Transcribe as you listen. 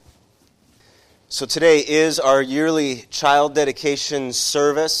So today is our yearly child dedication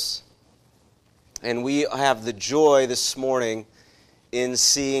service, and we have the joy this morning in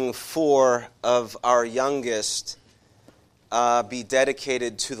seeing 4 of our youngest be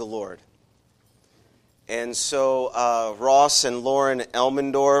dedicated to the Lord. And so Ross and Lauren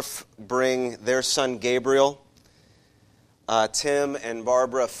Elmendorf bring their son Gabriel. Tim and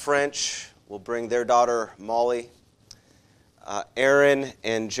Barbara French will bring their daughter Molly. Aaron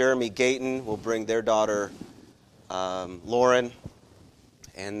and Jeremy Gayton will bring their daughter Lauren.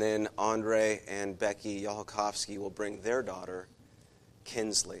 And then Andre and Becky Yahokovsky will bring their daughter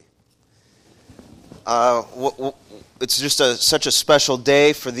Kinsley. It's just such a special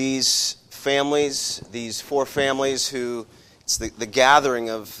day for these families, these 4 families who, it's the gathering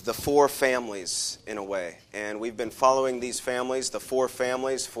of the 4 families in a way. And we've been following these families, the 4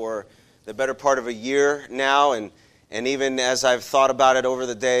 families, for the better part of a year now. And even as I've thought about it over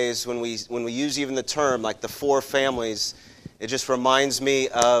the days, when we use even the term, like the 4 families, it just reminds me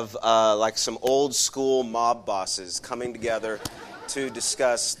of like some old school mob bosses coming together to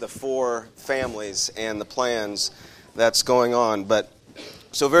discuss the 4 families and the plans that's going on. But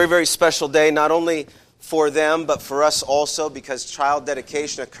so very, very special day, not only for them, but for us also, because child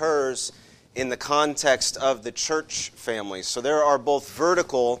dedication occurs in the context of the church family. So there are both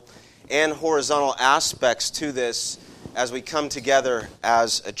vertical and horizontal aspects to this as we come together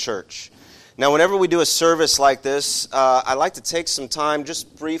as a church. Now, whenever we do a service like this, I like to take some time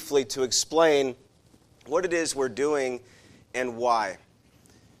just briefly to explain what it is we're doing and why.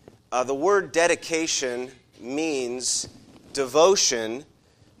 The word dedication means devotion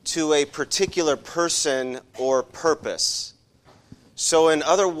to a particular person or purpose. So in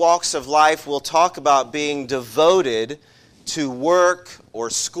other walks of life, we'll talk about being devoted to work or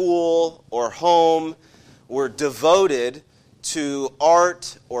school or home. We're devoted to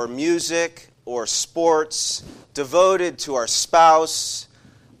art or music or sports, devoted to our spouse,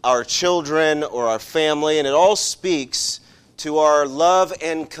 our children, or our family, and it all speaks to our love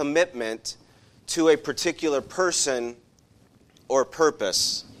and commitment to a particular person or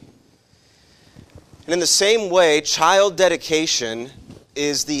purpose. And in the same way, child dedication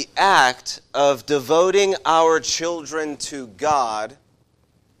is the act of devoting our children to God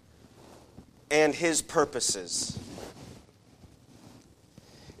and His purposes.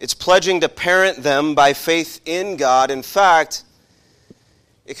 It's pledging to parent them by faith in God. In fact,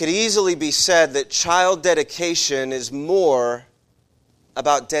 it could easily be said that child dedication is more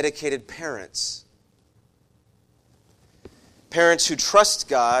about dedicated parents. Parents who trust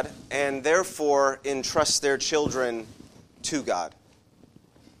God and therefore entrust their children to God.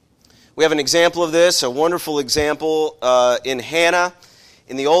 We have an example of this, a wonderful example in Hannah.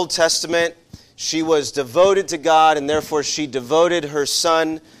 In the Old Testament, she was devoted to God, and therefore she devoted her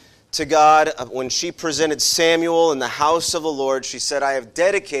son to God. When she presented Samuel in the house of the Lord, she said, "I have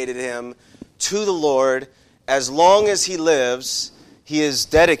dedicated him to the Lord. As long as he lives, he is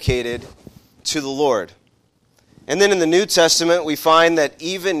dedicated to the Lord." And then in the New Testament, we find that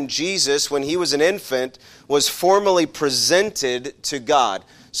even Jesus, when he was an infant, was formally presented to God.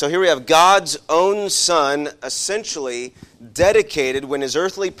 So here we have God's own son essentially dedicated when his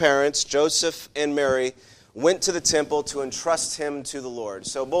earthly parents, Joseph and Mary, went to the temple to entrust him to the Lord.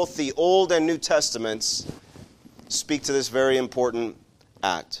 So both the Old and New Testaments speak to this very important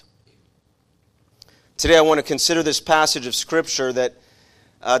act. Today I want to consider this passage of Scripture that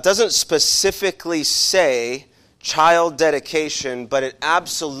doesn't specifically say child dedication, but it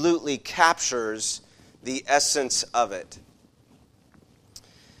absolutely captures the essence of it.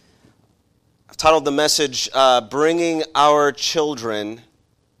 I've titled the message, Bringing Our Children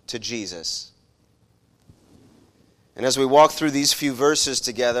to Jesus. And as we walk through these few verses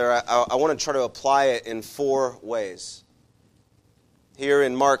together, I want to try to apply it in 4 ways. Here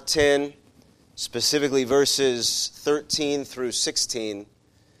in Mark 10, specifically verses 13 through 16,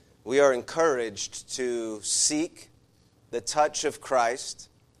 we are encouraged to seek the touch of Christ,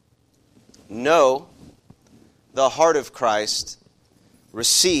 know the heart of Christ,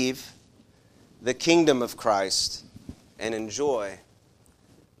 receive the kingdom of Christ, and enjoy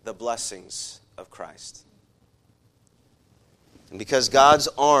the blessings of Christ. And because God's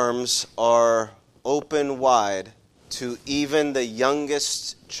arms are open wide to even the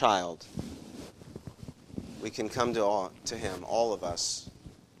youngest child, we can come to Him, all of us,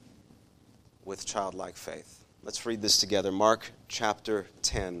 with childlike faith. Let's read this together. Mark chapter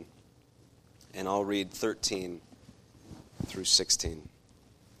 10, and I'll read 13 through 16.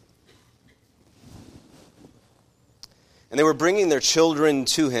 And they were bringing their children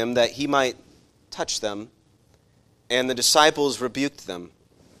to him that he might touch them, and the disciples rebuked them.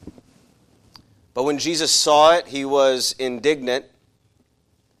 But when Jesus saw it, he was indignant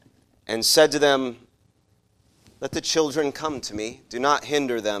and said to them, "Let the children come to me. Do not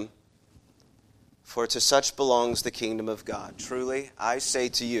hinder them, for to such belongs the kingdom of God. Truly, I say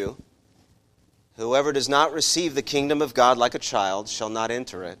to you, whoever does not receive the kingdom of God like a child shall not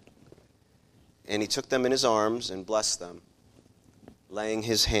enter it." And he took them in his arms and blessed them, laying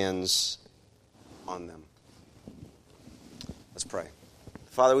his hands on them. Let's pray.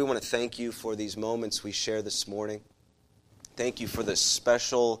 Father, we want to thank you for these moments we share this morning. Thank you for this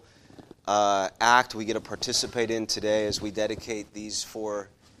special act we get to participate in today as we dedicate these 4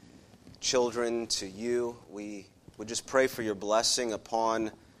 children to you. We would just pray for your blessing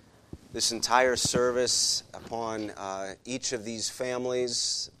upon this entire service, upon each of these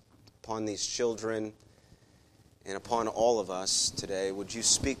families, upon these children, and upon all of us today. Would you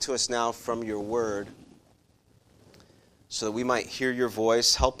speak to us now from your word so that we might hear your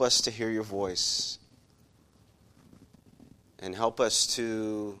voice? Help us to hear your voice. And help us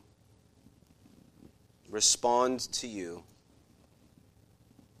to respond to you,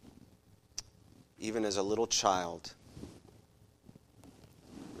 even as a little child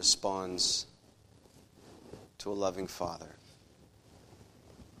responds to a loving Father.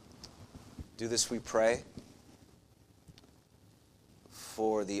 Do this, we pray,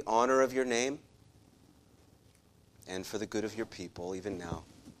 for the honor of your name and for the good of your people, even now,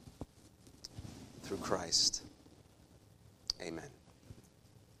 through Christ. Amen.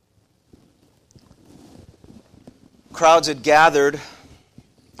 Crowds had gathered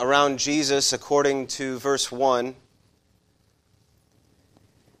around Jesus according to verse 1.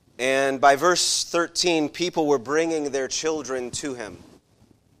 And by verse 13, people were bringing their children to him.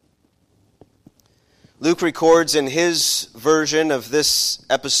 Luke records in his version of this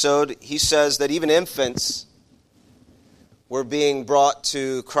episode, he says that even infants were being brought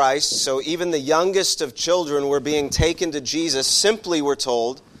to Christ. So even the youngest of children were being taken to Jesus, simply, we're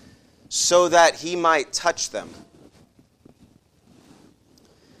told, so that he might touch them.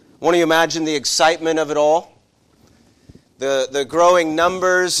 Want to imagine the excitement of it all? The growing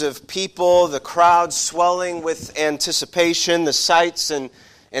numbers of people, the crowd swelling with anticipation, the sights and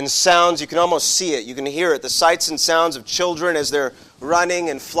sounds. You can almost see it. You can hear it. The sights and sounds of children as they're running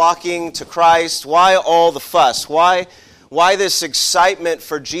and flocking to Christ. Why all the fuss? Why this excitement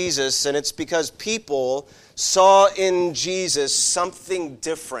for Jesus? And it's because people saw in Jesus something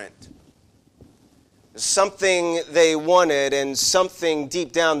different. Something they wanted and something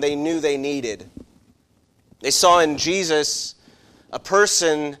deep down they knew they needed. They saw in Jesus a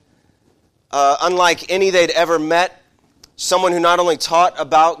person unlike any they'd ever met, someone who not only taught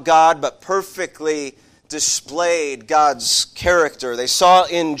about God but perfectly displayed God's character. They saw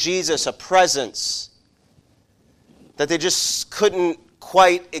in Jesus a presence that they just couldn't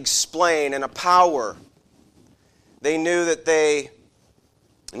quite explain, and a power they knew that they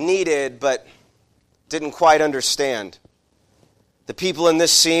needed but didn't quite understand. The people in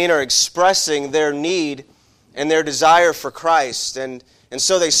this scene are expressing their need and their desire for Christ. And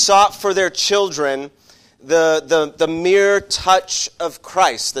so they sought for their children the mere touch of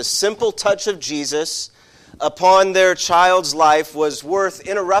Christ. The simple touch of Jesus upon their child's life was worth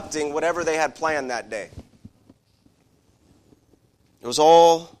interrupting whatever they had planned that day. It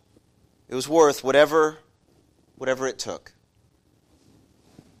was worth whatever it took.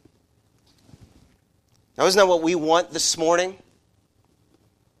 Now, isn't that what we want this morning?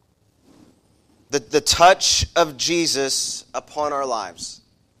 The touch of Jesus upon our lives.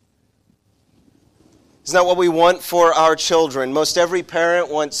 Isn't that what we want for our children? Most every parent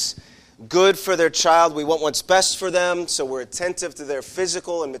wants good for their child. We want what's best for them, so we're attentive to their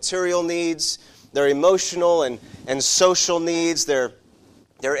physical and material needs, their emotional and social needs, their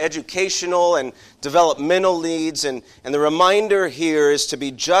educational and developmental needs. And the reminder here is to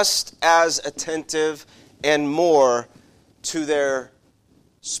be just as attentive and more to their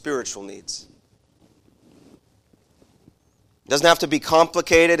spiritual needs. It doesn't have to be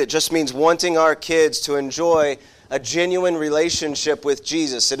complicated. It just means wanting our kids to enjoy a genuine relationship with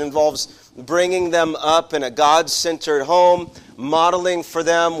Jesus. It involves bringing them up in a God-centered home, modeling for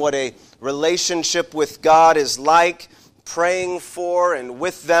them what a relationship with God is like, praying for and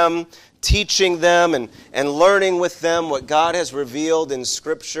with them, teaching them and learning with them what God has revealed in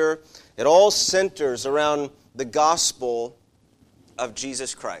Scripture. It all centers around the gospel of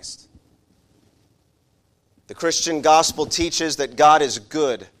Jesus Christ. The Christian gospel teaches that God is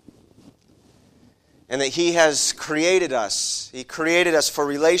good and that He has created us. He created us for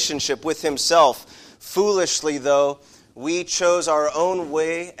relationship with Himself. Foolishly, though, we chose our own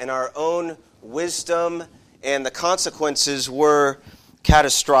way and our own wisdom, and the consequences were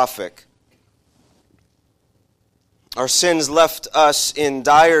catastrophic. Our sins left us in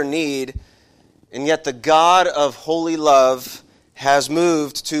dire need, and yet the God of holy love has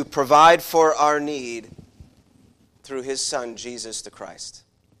moved to provide for our need through his Son, Jesus the Christ.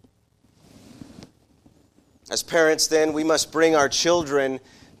 As parents, then, we must bring our children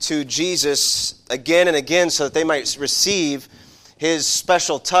to Jesus again and again so that they might receive his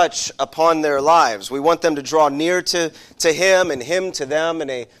special touch upon their lives. We want them to draw near to him and him to them in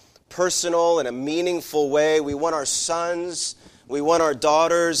a personal and a meaningful way. We want our sons, we want our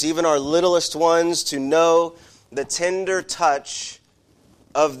daughters, even our littlest ones to know the tender touch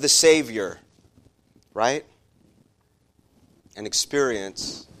of the Savior, right? And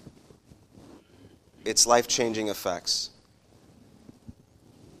experience its life-changing effects.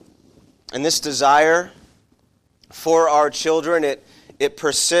 And this desire for our children, it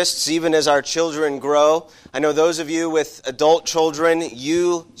persists even as our children grow. I know those of you with adult children,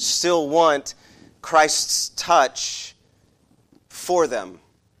 you still want Christ's touch for them,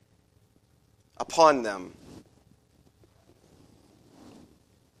 upon them.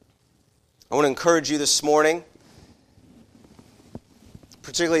 I want to encourage you this morning,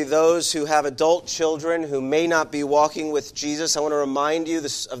 particularly those who have adult children who may not be walking with Jesus. I want to remind you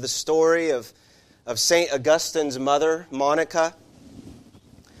of the story of St. Augustine's mother, Monica.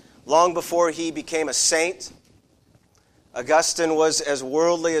 Long before he became a saint, Augustine was as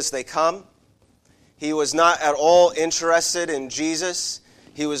worldly as they come. He was not at all interested in Jesus.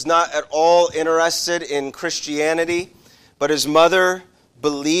 He was not at all interested in Christianity. But his mother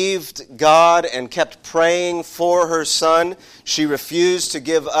believed God and kept praying for her son. She refused to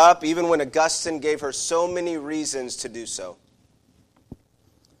give up, even when Augustine gave her so many reasons to do so.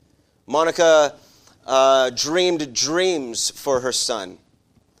 Monica dreamed dreams for her son.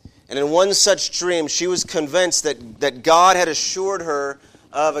 And in one such dream, she was convinced that God had assured her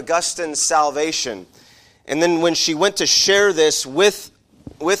of Augustine's salvation. And then when she went to share this with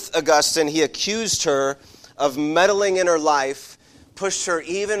Augustine, he accused her of meddling in her life, pushed her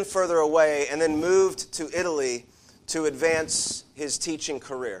even further away, and then moved to Italy to advance his teaching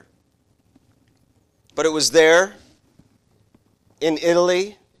career. But it was there, in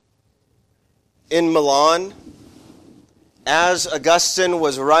Italy, in Milan, as Augustine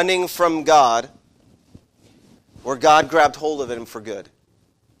was running from God, where God grabbed hold of him for good.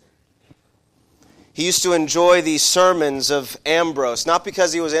 He used to enjoy these sermons of Ambrose, not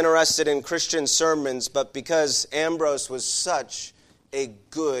because he was interested in Christian sermons, but because Ambrose was such a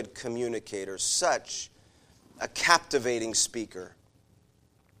good communicator, such a captivating speaker.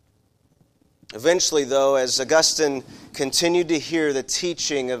 Eventually, though, as Augustine continued to hear the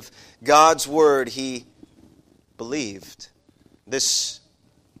teaching of God's word, he believed. This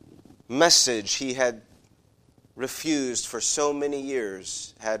message he had refused for so many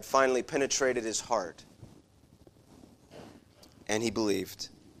years had finally penetrated his heart. And he believed,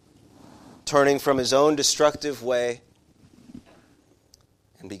 turning from his own destructive way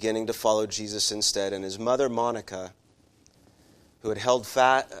and beginning to follow Jesus instead. And his mother, Monica, who had held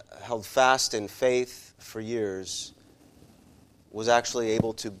fast in faith for years, was actually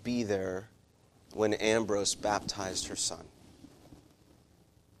able to be there when Ambrose baptized her son.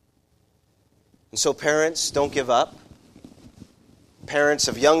 And so parents, don't give up. Parents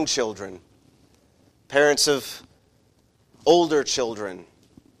of young children, parents of older children,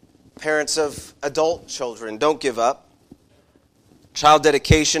 parents of adult children, don't give up. Child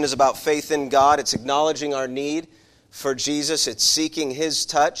dedication is about faith in God. It's acknowledging our need for Jesus. It's seeking his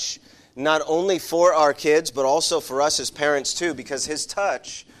touch, not only for our kids, but also for us as parents too, because his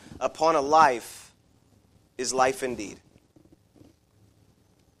touch upon a life is life indeed.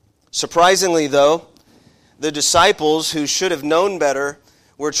 Surprisingly, though, the disciples who should have known better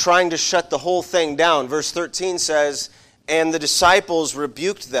were trying to shut the whole thing down. Verse 13 says, "And the disciples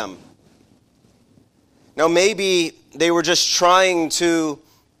rebuked them." Now maybe they were just trying to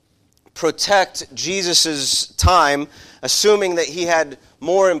protect Jesus' time, assuming that he had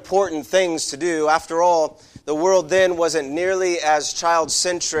more important things to do. After all, the world then wasn't nearly as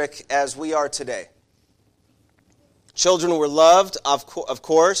child-centric as we are today. Children were loved, of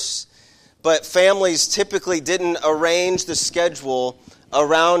course, but families typically didn't arrange the schedule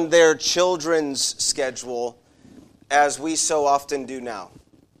around their children's schedule as we so often do now.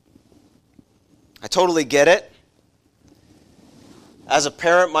 I totally get it. As a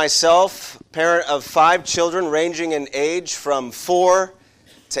parent myself, parent of 5 children ranging in age from 4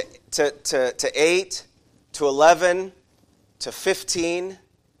 to 8 to 11 to 15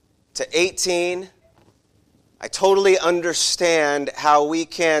 to 18, I totally understand how we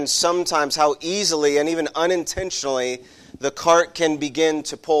can sometimes, how easily and even unintentionally, the cart can begin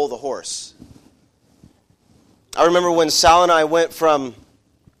to pull the horse. I remember when Sal and I when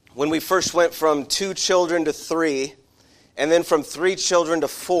we first went from 2 children to 3, and then from 3 children to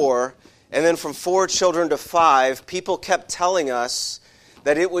 4, and then from 4 children to 5, people kept telling us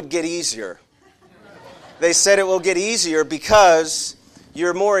that it would get easier. They said it will get easier because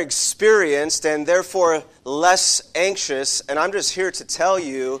you're more experienced and therefore less anxious, and I'm just here to tell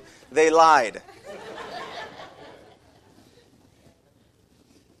you they lied.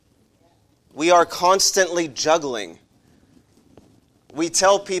 We are constantly juggling. We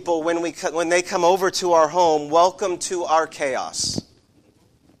tell people when they come over to our home, welcome to our chaos.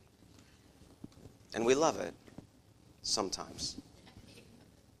 And we love it sometimes.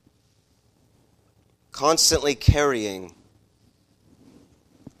 Constantly carrying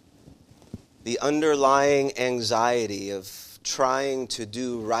the underlying anxiety of trying to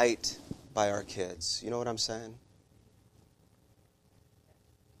do right by our kids. You know what I'm saying?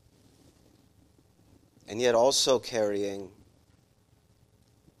 And yet also carrying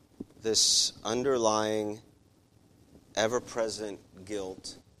this underlying, ever-present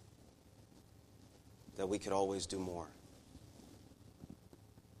guilt that we could always do more.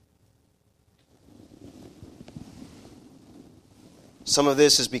 Some of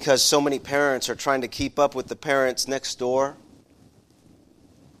this is because so many parents are trying to keep up with the parents next door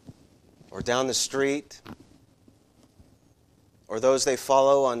or down the street or those they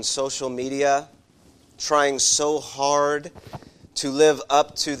follow on social media, trying so hard to live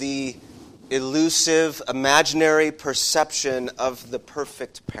up to the elusive, imaginary perception of the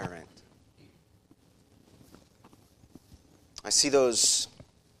perfect parent. I see those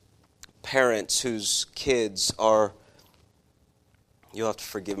parents whose kids are, you'll have to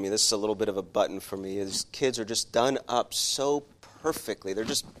forgive me, this is a little bit of a button for me. These kids are just done up so perfectly. They're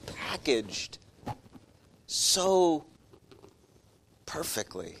just packaged so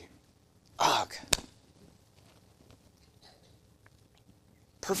perfectly. Ugh.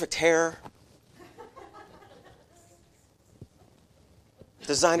 Perfect hair.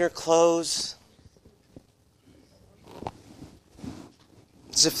 Designer clothes.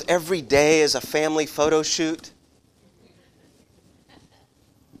 As if every day is a family photo shoot.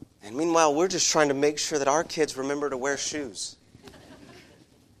 And meanwhile, we're just trying to make sure that our kids remember to wear shoes.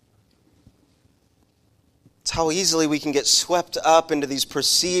 It's how easily we can get swept up into these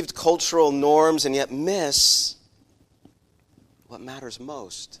perceived cultural norms and yet miss what matters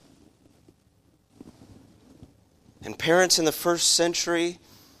most. And parents in the first century,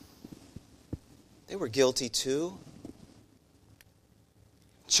 they were guilty too.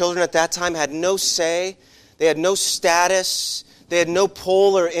 Children at that time had no say, they had no status, they had no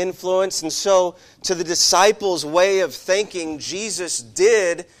pull or influence, and so to the disciples' way of thinking, Jesus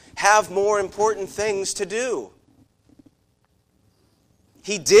did have more important things to do.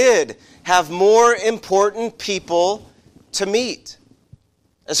 He did have more important people to meet,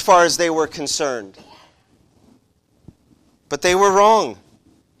 as far as they were concerned. But they were wrong.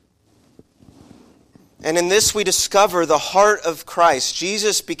 And in this we discover the heart of Christ.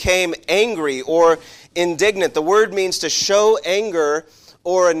 Jesus became angry or indignant. The word means to show anger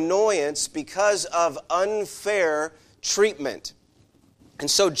or annoyance because of unfair treatment. And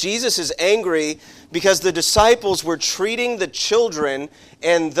so Jesus is angry because the disciples were treating the children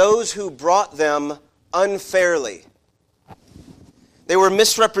and those who brought them unfairly. They were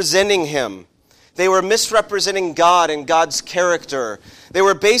misrepresenting Him. They were misrepresenting God and God's character. They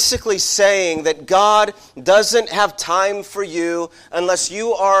were basically saying that God doesn't have time for you unless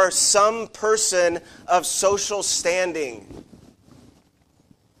you are some person of social standing.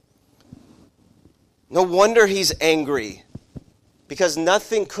 No wonder He's angry, because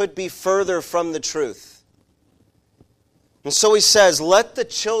nothing could be further from the truth. And so He says, "Let the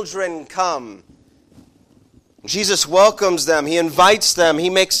children come." Jesus welcomes them, He invites them,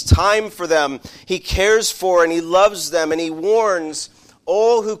 He makes time for them, He cares for and He loves them, and He warns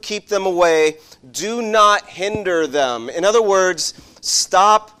all who keep them away, do not hinder them. In other words,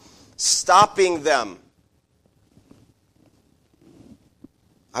 stop stopping them.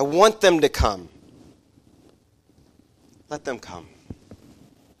 I want them to come. Let them come.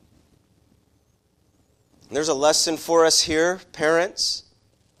 And there's a lesson for us here, parents.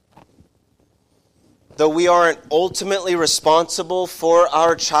 Though we aren't ultimately responsible for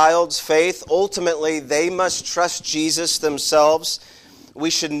our child's faith, ultimately they must trust Jesus themselves.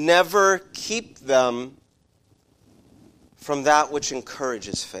 We should never keep them from that which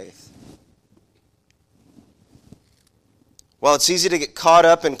encourages faith. While it's easy to get caught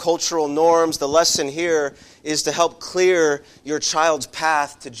up in cultural norms, the lesson here is to help clear your child's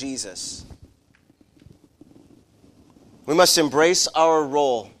path to Jesus. We must embrace our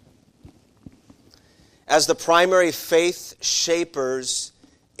role as the primary faith shapers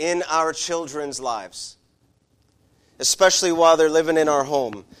in our children's lives, especially while they're living in our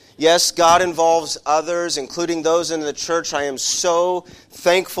home. Yes, God involves others, including those in the church. I am so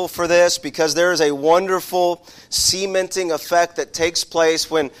thankful for this because there is a wonderful cementing effect that takes place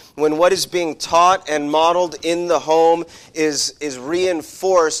when what is being taught and modeled in the home is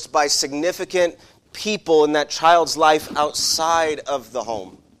reinforced by significant people in that child's life outside of the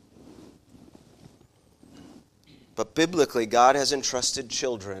home. But biblically, God has entrusted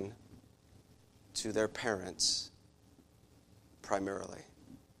children to their parents primarily.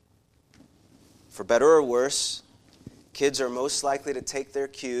 For better or worse, kids are most likely to take their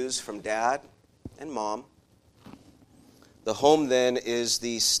cues from dad and mom. The home then is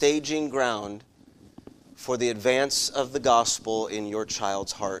the staging ground for the advance of the gospel in your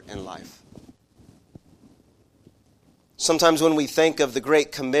child's heart and life. Sometimes when we think of the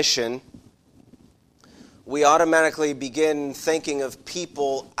Great Commission, we automatically begin thinking of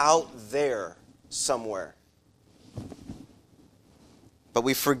people out there somewhere. But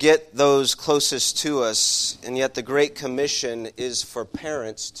we forget those closest to us, and yet the Great Commission is for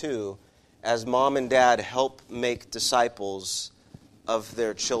parents too, as mom and dad help make disciples of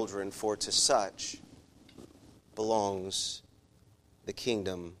their children, for to such belongs the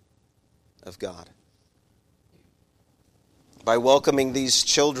kingdom of God. By welcoming these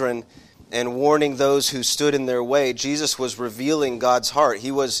children and warning those who stood in their way, Jesus was revealing God's heart.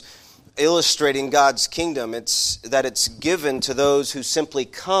 He was illustrating God's kingdom. It's given to those who simply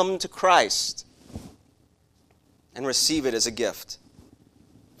come to Christ and receive it as a gift.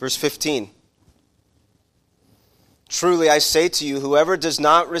 Verse 15. Truly I say to you, whoever does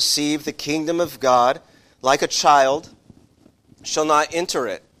not receive the kingdom of God like a child shall not enter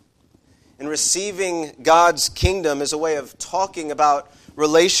it. And receiving God's kingdom is a way of talking about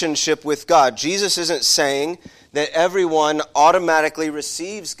relationship with God. Jesus isn't saying that everyone automatically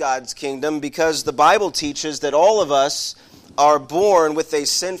receives God's kingdom, because the Bible teaches that all of us are born with a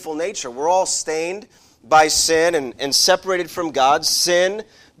sinful nature. We're all stained by sin and separated from God. Sin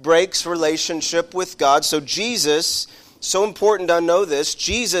breaks relationship with God. So Jesus, so important to know this,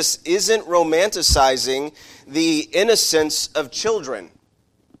 Jesus isn't romanticizing the innocence of children.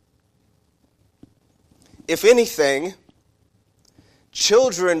 If anything,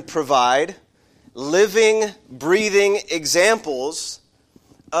 children provide living, breathing examples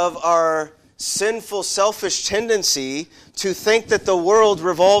of our sinful, selfish tendency to think that the world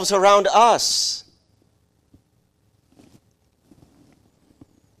revolves around us.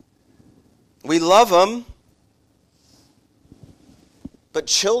 We love them, but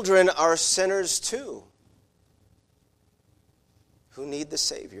children are sinners too, who need the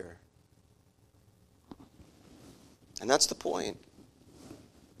Savior. And that's the point.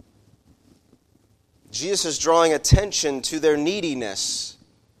 Jesus is drawing attention to their neediness,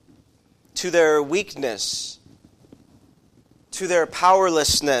 to their weakness, to their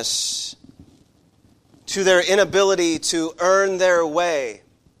powerlessness, to their inability to earn their way.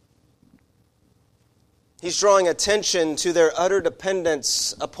 He's drawing attention to their utter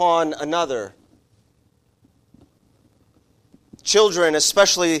dependence upon another. Children,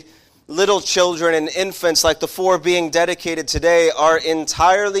 especially little children and infants like the 4 being dedicated today, are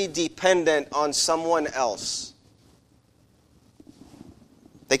entirely dependent on someone else.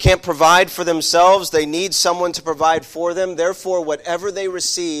 They can't provide for themselves. They need someone to provide for them. Therefore, whatever they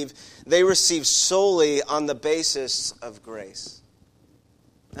receive solely on the basis of grace.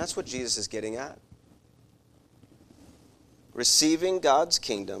 That's what Jesus is getting at. Receiving God's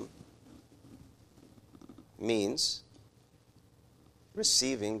kingdom means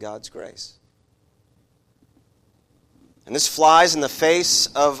receiving God's grace. And this flies in the face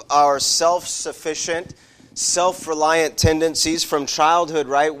of our self-sufficient, self-reliant tendencies from childhood,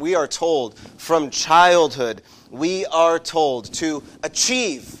 right? We are told from childhood, we are told to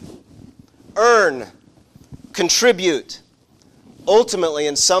achieve, earn, contribute, ultimately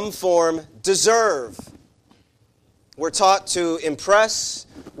in some form deserve. We're taught to impress,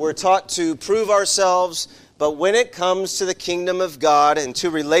 we're taught to prove ourselves. But when it comes to the kingdom of God and to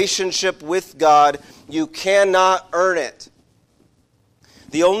relationship with God, you cannot earn it.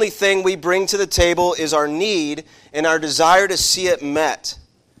 The only thing we bring to the table is our need and our desire to see it met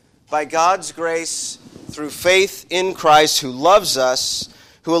by God's grace through faith in Christ, who loves us,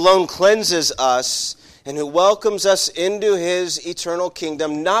 who alone cleanses us, and who welcomes us into His eternal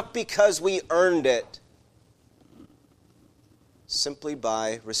kingdom, not because we earned it, simply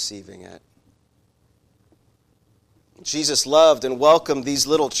by receiving it. Jesus loved and welcomed these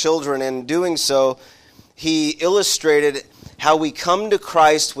little children, and in doing so, He illustrated how we come to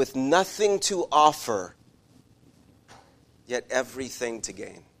Christ with nothing to offer yet everything to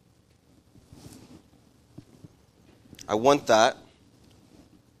gain. I want that.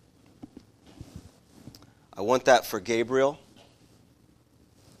 I want that for Gabriel.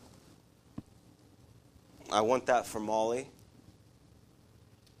 I want that for Molly.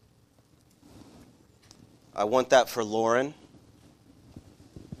 I want that for Lauren.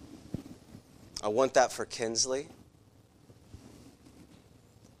 I want that for Kinsley.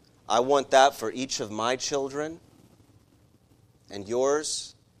 I want that for each of my children and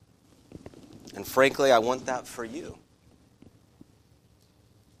yours. And frankly, I want that for you.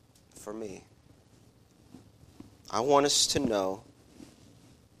 For me. I want us to know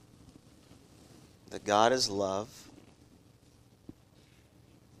that God is love.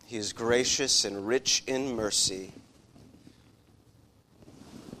 He is gracious and rich in mercy.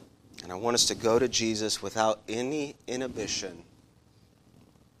 And I want us to go to Jesus without any inhibition,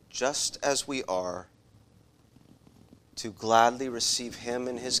 just as we are, to gladly receive Him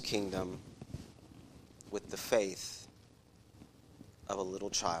in His kingdom with the faith of a little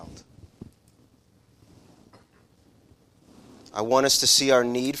child. I want us to see our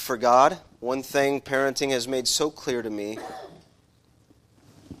need for God. One thing parenting has made so clear to me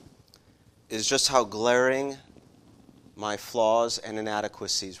is just how glaring my flaws and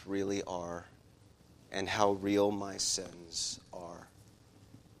inadequacies really are, and how real my sins are,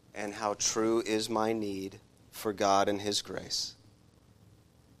 and how true is my need for God and His grace.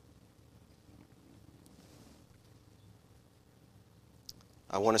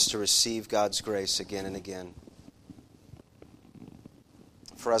 I want us to receive God's grace again and again.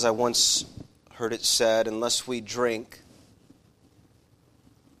 For as I once heard it said, unless we drink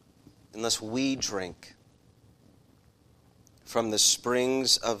from the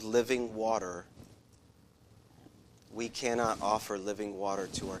springs of living water, we cannot offer living water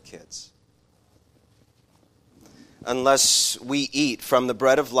to our kids. Unless we eat from the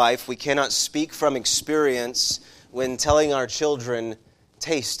bread of life, we cannot speak from experience when telling our children,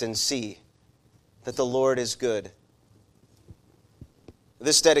 taste and see that the Lord is good.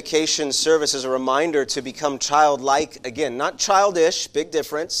 This dedication service is a reminder to become childlike again. Not childish, big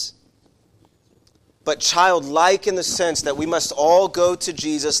difference, but childlike in the sense that we must all go to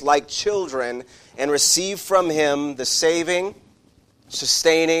Jesus like children and receive from Him the saving,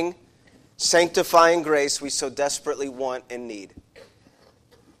 sustaining, sanctifying grace we so desperately want and need.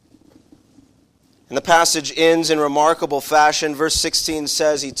 And the passage ends in remarkable fashion. Verse 16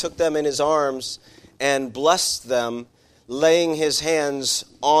 says, He took them in His arms and blessed them, laying His hands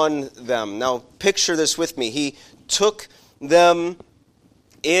on them. Now, picture this with me. He took them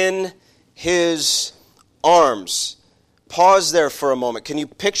in His arms. Pause there for a moment. Can you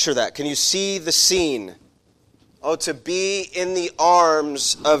picture that? Can you see the scene? Oh, to be in the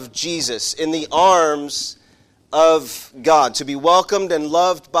arms of Jesus, in the arms of God, to be welcomed and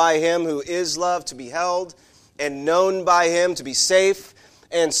loved by Him who is love, to be held and known by Him, to be safe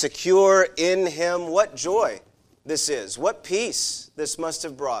and secure in Him. What joy this is. What peace this must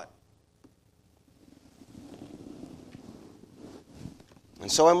have brought.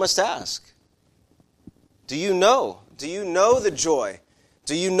 And so I must ask, do you know the joy?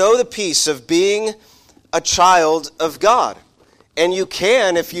 Do you know the peace of being a child of God? And you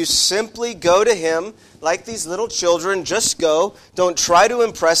can if you simply go to Him like these little children. Just go. Don't try to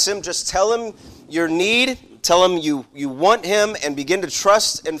impress Him. Just tell Him your need. Tell Him you want Him, and begin to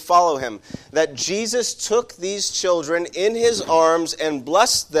trust and follow Him. That Jesus took these children in His arms and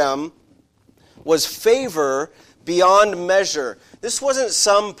blessed them was favor beyond measure. This wasn't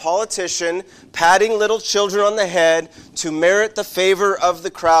some politician patting little children on the head to merit the favor of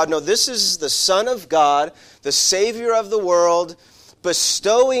the crowd. No, this is the Son of God, the Savior of the world,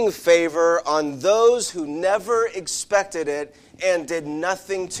 bestowing favor on those who never expected it and did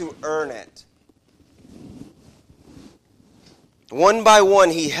nothing to earn it. One by one,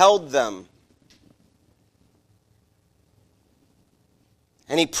 He held them.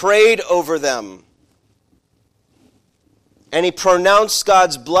 And He prayed over them. And He pronounced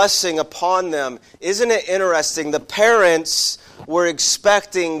God's blessing upon them. Isn't it interesting? The parents were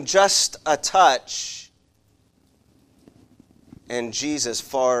expecting just a touch. And Jesus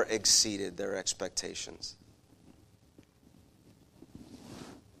far exceeded their expectations.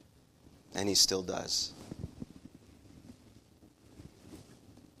 And He still does.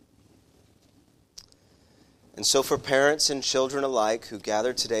 And so for parents and children alike who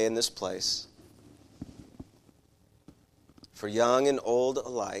gather today in this place, for young and old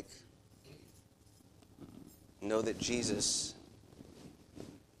alike, know that Jesus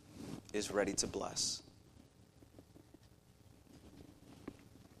is ready to bless.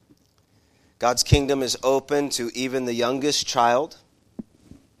 God's kingdom is open to even the youngest child.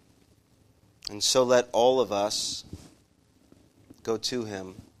 And so let all of us go to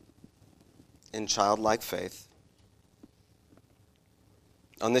him in childlike faith.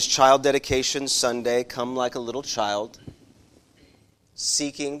 On this child dedication Sunday, come like a little child,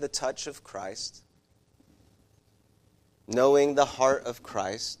 seeking the touch of Christ, knowing the heart of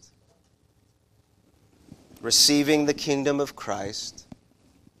Christ, receiving the kingdom of Christ,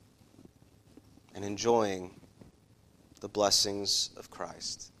 and enjoying the blessings of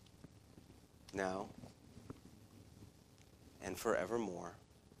Christ, now and forevermore.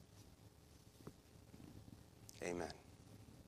 Amen.